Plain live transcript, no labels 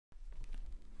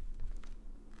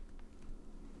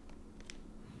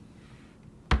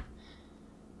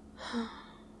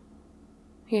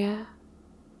Yeah.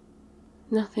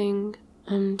 Nothing.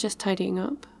 I'm just tidying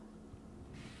up.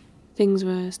 Things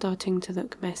were starting to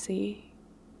look messy.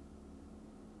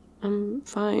 I'm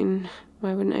fine.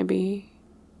 Why wouldn't I be?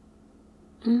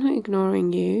 I'm not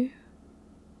ignoring you.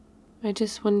 I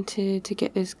just wanted to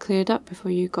get this cleared up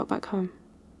before you got back home.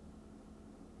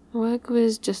 Work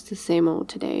was just the same old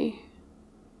today.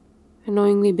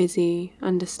 Annoyingly busy,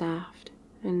 understaffed,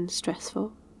 and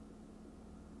stressful.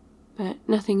 But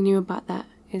nothing new about that,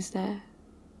 is there?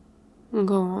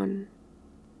 Go on.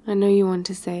 I know you want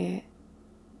to say it.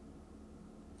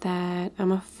 That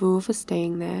I'm a fool for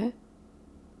staying there.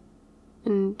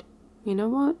 And you know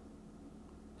what?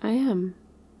 I am.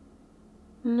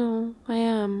 No, I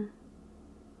am.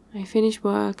 I finish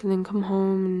work and then come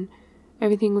home and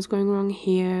everything was going wrong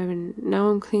here and now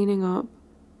I'm cleaning up.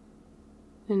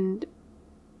 And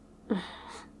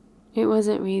it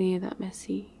wasn't really that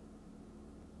messy.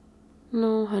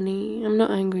 No, honey, I'm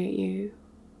not angry at you.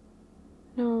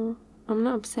 No, I'm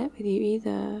not upset with you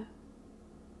either.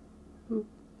 I'm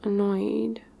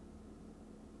annoyed.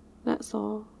 That's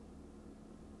all.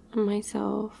 And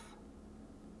myself.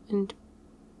 And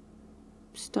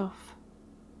stuff.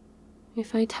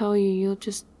 If I tell you, you'll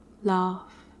just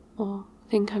laugh or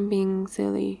think I'm being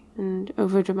silly and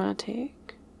overdramatic.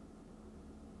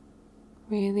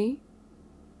 Really?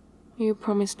 You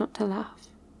promise not to laugh?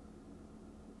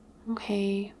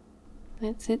 Okay,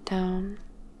 let's sit down.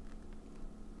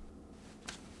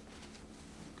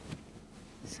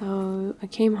 So I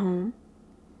came home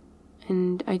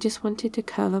and I just wanted to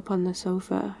curl up on the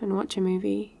sofa and watch a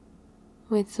movie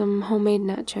with some homemade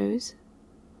nachos.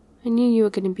 I knew you were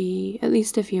going to be at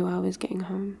least a few hours getting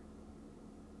home.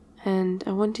 And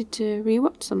I wanted to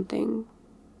rewatch something.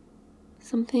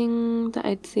 Something that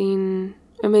I'd seen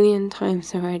a million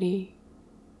times already.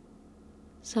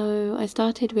 So I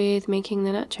started with making the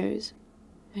nachos.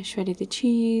 I shredded the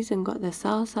cheese and got the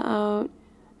salsa out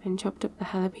and chopped up the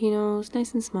jalapenos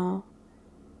nice and small.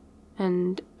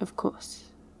 And of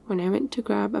course, when I went to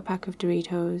grab a pack of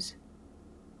Doritos,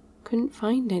 couldn't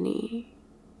find any.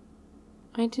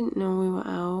 I didn't know we were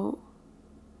out.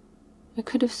 I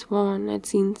could have sworn I'd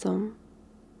seen some.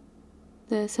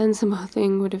 The sensible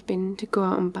thing would have been to go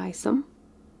out and buy some,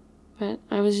 but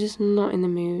I was just not in the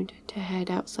mood to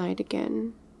head outside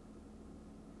again.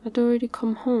 I'd already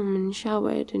come home and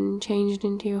showered and changed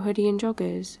into a hoodie and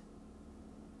joggers.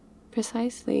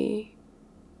 Precisely.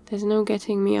 There's no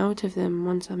getting me out of them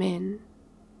once I'm in.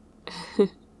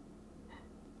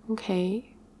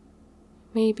 Okay.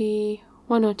 Maybe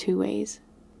 1 or 2 ways.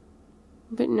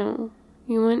 But no,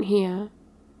 you weren't here,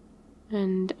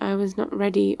 and I was not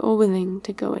ready or willing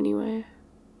to go anywhere.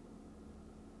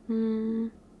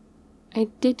 I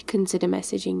did consider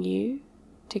messaging you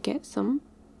to get some,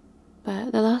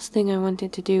 but the last thing I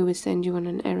wanted to do was send you on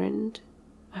an errand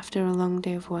after a long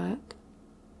day of work.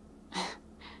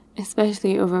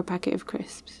 Especially over a packet of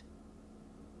crisps.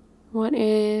 What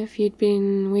if you'd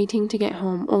been waiting to get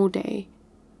home all day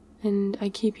and I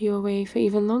keep you away for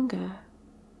even longer?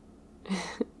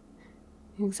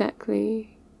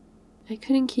 Exactly. I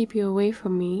couldn't keep you away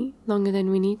from me longer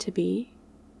than we need to be.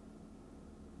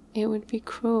 It would be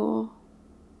cruel.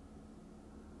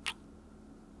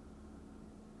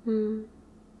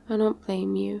 I don't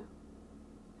blame you.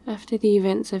 After the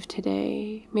events of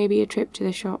today, maybe a trip to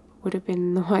the shop would have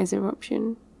been the wiser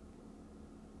option.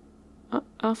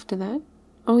 After that?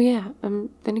 Oh yeah,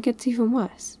 then it gets even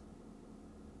worse.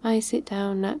 I sit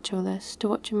down naturalist to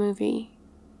watch a movie.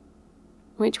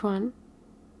 Which one?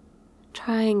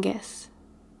 Try and guess.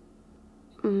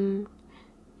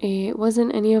 It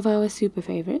wasn't any of our super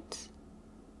favorites.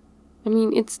 I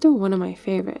mean, it's still one of my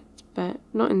favorites, but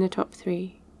not in the top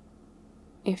 3.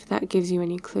 If that gives you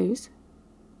any clues.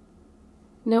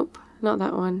 Nope, not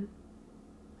that one.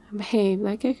 Babe,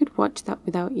 like I could watch that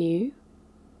without you.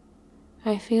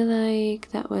 I feel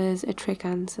like that was a trick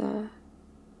answer.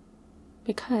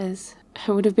 Because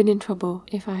I would have been in trouble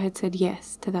if I had said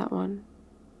yes to that one.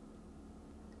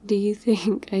 Do you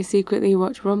think I secretly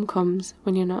watch rom-coms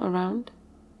when you're not around?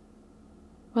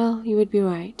 Well, you would be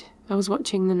right. I was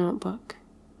watching The Notebook.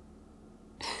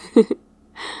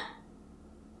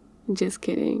 Just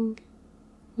kidding.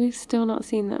 We've still not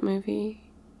seen that movie.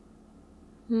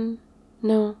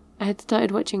 No, I had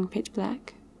started watching Pitch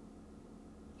Black.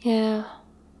 Yeah,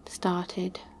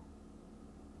 started.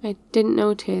 I didn't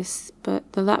notice,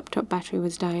 but the laptop battery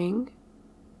was dying.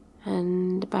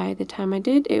 And by the time I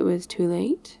did, it was too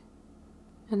late.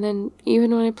 And then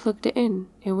even when I plugged it in,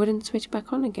 it wouldn't switch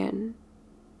back on again.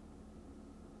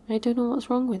 I don't know what's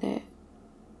wrong with it.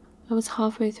 I was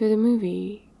halfway through the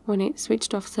movie when it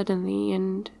switched off suddenly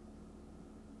and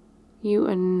You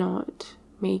are not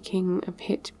making a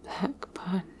pitch black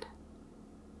pun.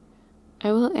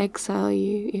 I will exile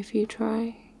you if you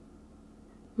try.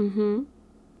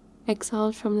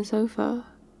 Exiled from the sofa.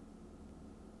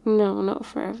 No, not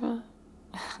forever.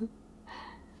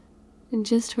 And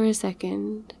just for a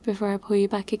second before I pull you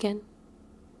back again.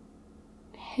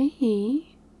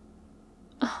 Hey.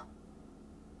 Oh,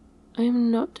 I am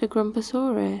not a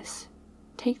Grumposaurus.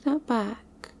 Take that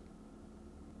back.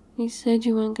 You said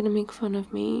you weren't going to make fun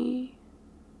of me.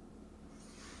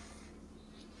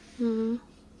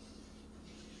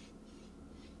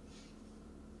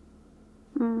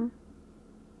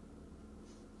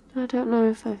 I don't know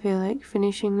if I feel like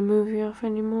finishing the movie off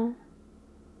anymore.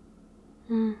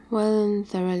 Well and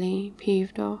thoroughly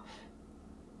peeved off.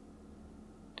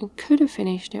 I could have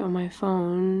finished it on my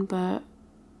phone, but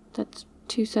that's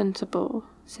too sensible,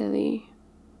 silly.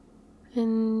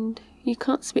 And you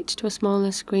can't switch to a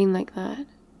smaller screen like that.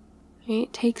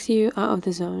 It takes you out of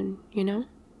the zone, you know?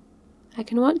 I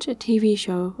can watch a TV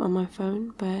show on my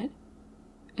phone, but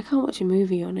I can't watch a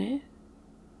movie on it.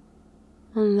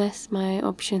 Unless my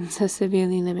options are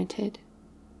severely limited.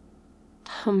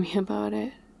 Tell me about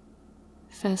it.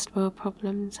 First world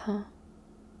problems, huh?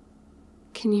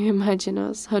 Can you imagine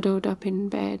us huddled up in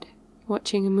bed,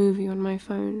 watching a movie on my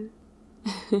phone?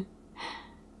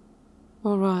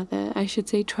 Or rather, I should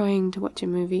say trying to watch a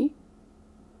movie.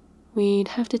 We'd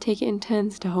have to take it in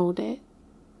turns to hold it,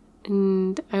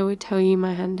 and I would tell you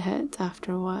my hand hurts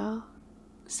after a while,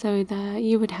 so that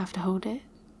you would have to hold it.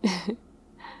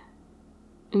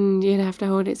 And you'd have to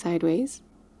hold it sideways.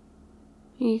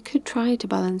 You could try to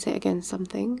balance it against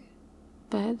something,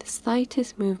 but the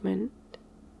slightest movement,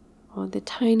 or the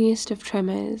tiniest of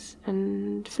tremors,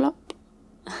 and flop.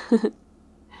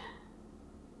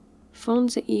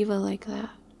 Phones are evil like that.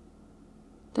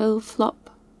 They'll flop,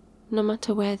 no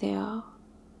matter where they are.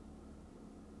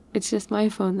 It's just my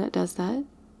phone that does that.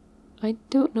 I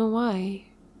don't know why.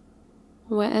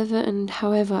 Wherever and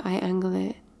however I angle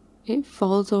it, it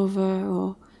falls over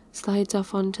or slides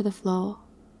off onto the floor.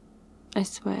 I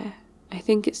swear, I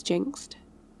think it's jinxed.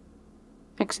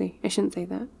 Actually, I shouldn't say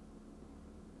that.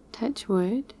 Touch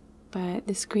wood, but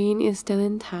the screen is still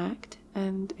intact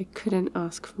and I couldn't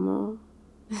ask for more.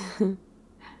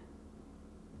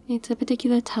 It's a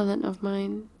particular talent of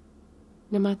mine.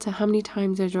 No matter how many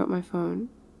times I drop my phone,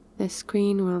 the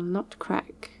screen will not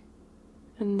crack.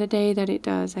 And the day that it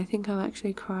does, I think I'll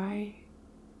actually cry.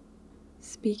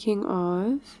 Speaking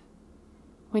of,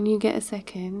 when you get a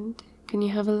second, can you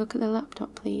have a look at the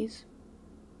laptop, please?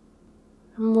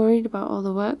 I'm worried about all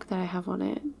the work that I have on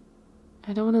it.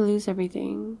 I don't want to lose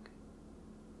everything.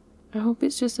 I hope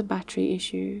it's just a battery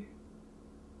issue.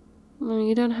 Well,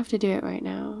 you don't have to do it right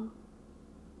now.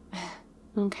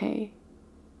 Okay.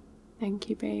 Thank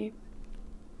you, babe.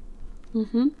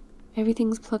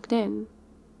 Everything's plugged in.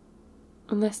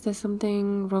 Unless there's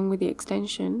something wrong with the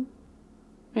extension.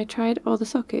 I tried all the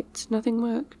sockets, nothing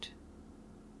worked.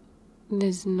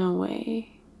 There's no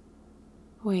way.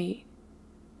 Wait,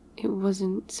 it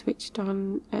wasn't switched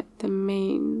on at the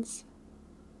mains.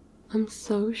 I'm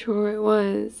so sure it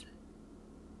was.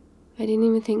 I didn't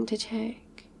even think to check.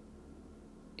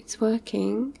 It's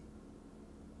working.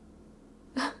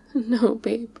 No,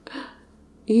 babe.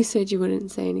 You said you wouldn't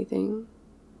say anything.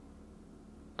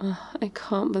 I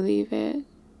can't believe it.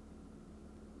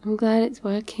 I'm glad it's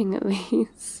working at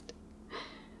least.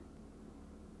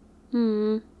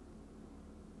 I'm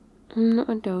not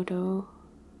a dodo.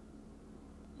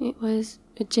 It was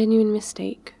a genuine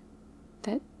mistake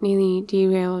that nearly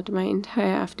derailed my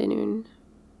entire afternoon.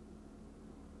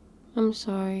 I'm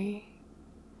sorry.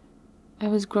 I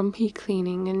was grumpy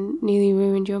cleaning and nearly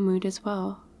ruined your mood as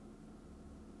well.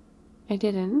 I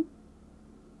didn't.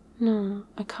 No,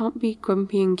 I can't be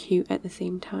grumpy and cute at the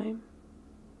same time.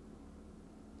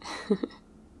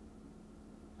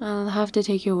 I'll have to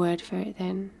take your word for it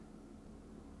then.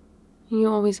 You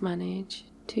always manage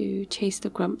to chase the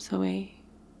grumps away.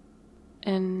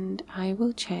 And I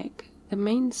will check the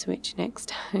main switch next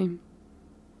time.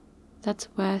 That's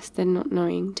worse than not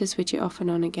knowing to switch it off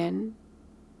and on again.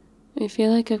 I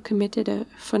feel like I've committed a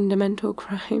fundamental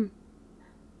crime.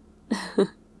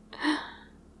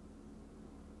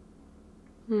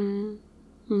 You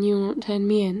won't turn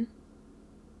me in?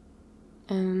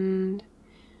 And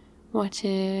what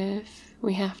if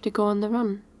we have to go on the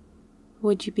run?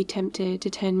 Would you be tempted to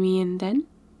turn me in then?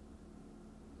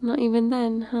 Not even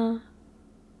then, huh?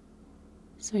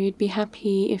 So you'd be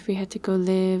happy if we had to go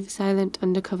live silent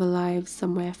undercover lives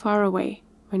somewhere far away,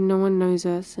 where no one knows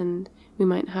us and we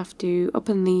might have to up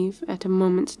and leave at a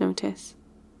moment's notice.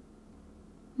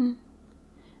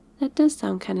 That does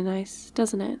sound kinda nice,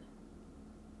 doesn't it?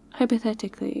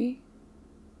 hypothetically.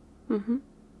 Can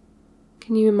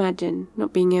you imagine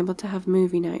not being able to have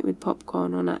movie night with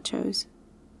popcorn or nachos?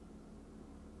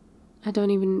 I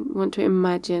don't even want to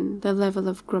imagine the level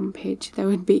of grumpage there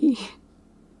would be.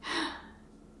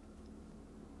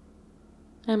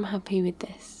 I'm happy with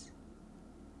this.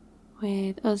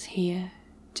 With us here,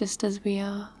 just as we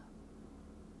are.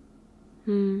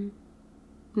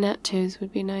 Nachos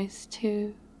would be nice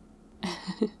too.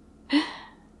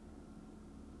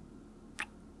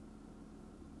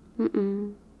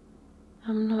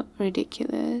 I'm not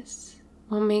ridiculous.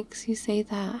 What makes you say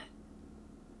that?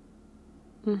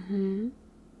 I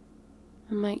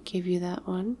might give you that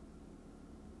one.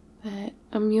 But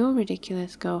I'm your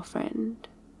ridiculous girlfriend.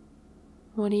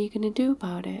 What are you gonna do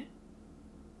about it?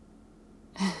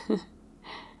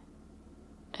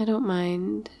 I don't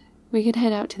mind. We could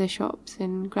head out to the shops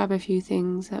and grab a few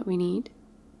things that we need.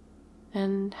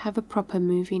 And have a proper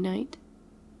movie night.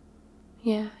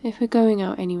 Yeah, if we're going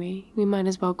out anyway, we might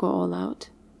as well go all out.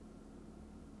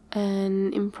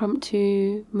 An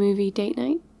impromptu movie date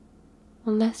night?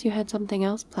 Unless you had something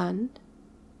else planned.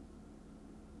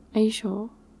 Are you sure?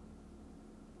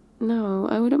 No,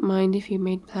 I wouldn't mind if you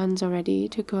made plans already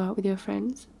to go out with your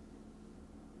friends.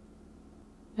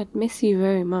 I'd miss you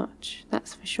very much,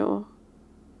 that's for sure.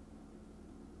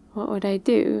 What would I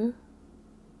do?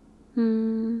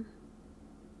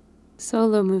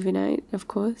 Solo movie night, of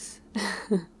course.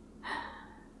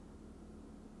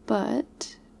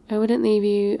 But I wouldn't leave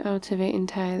you out of it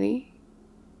entirely.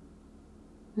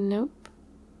 Nope.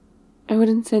 I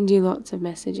wouldn't send you lots of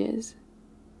messages.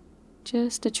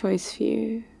 Just a choice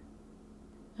few.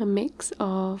 A mix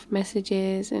of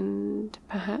messages and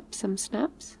perhaps some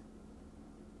snaps.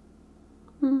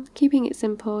 Keeping it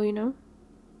simple, you know.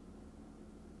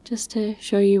 Just to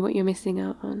show you what you're missing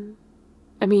out on.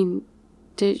 I mean,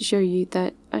 to show you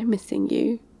that I'm missing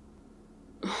you.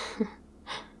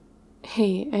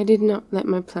 Hey, I did not let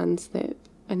my plan slip,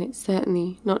 and it's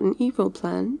certainly not an evil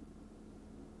plan.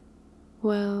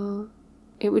 Well,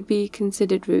 it would be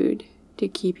considered rude to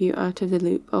keep you out of the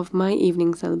loop of my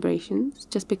evening celebrations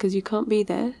just because you can't be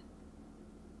there.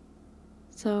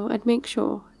 So I'd make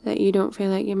sure that you don't feel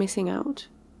like you're missing out.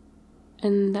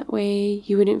 And that way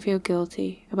you wouldn't feel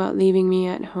guilty about leaving me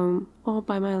at home all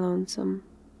by my lonesome.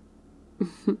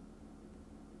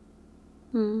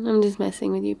 I'm just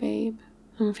messing with you, babe.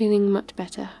 I'm feeling much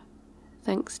better,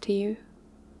 thanks to you.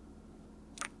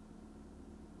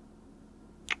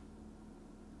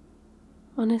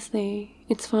 Honestly,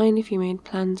 it's fine if you made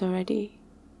plans already.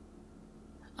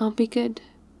 I'll be good.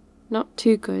 Not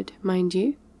too good, mind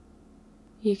you.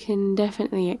 You can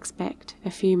definitely expect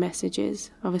a few messages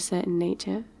of a certain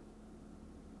nature.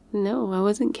 No, I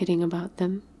wasn't kidding about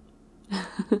them.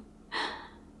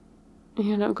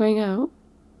 You're not going out?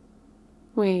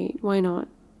 Wait, why not?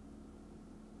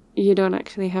 You don't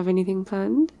actually have anything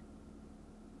planned?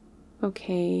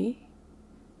 Okay.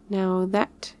 Now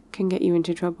that can get you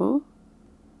into trouble.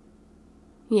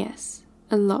 Yes,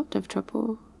 a lot of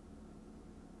trouble.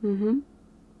 I'm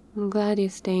glad you're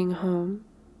staying home,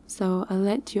 so I'll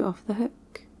let you off the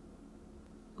hook.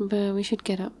 But we should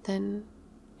get up then,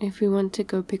 if we want to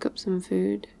go pick up some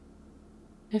food.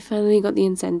 I finally got the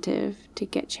incentive to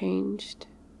get changed.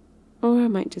 Or I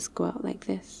might just go out like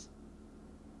this.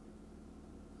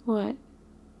 What?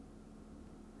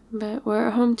 But we're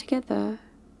at home together.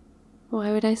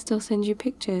 Why would I still send you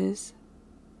pictures?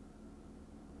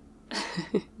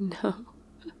 No.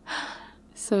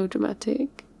 So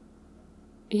dramatic.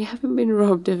 You haven't been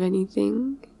robbed of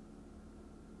anything.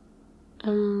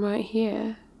 I'm right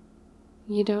here.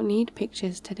 You don't need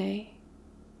pictures today.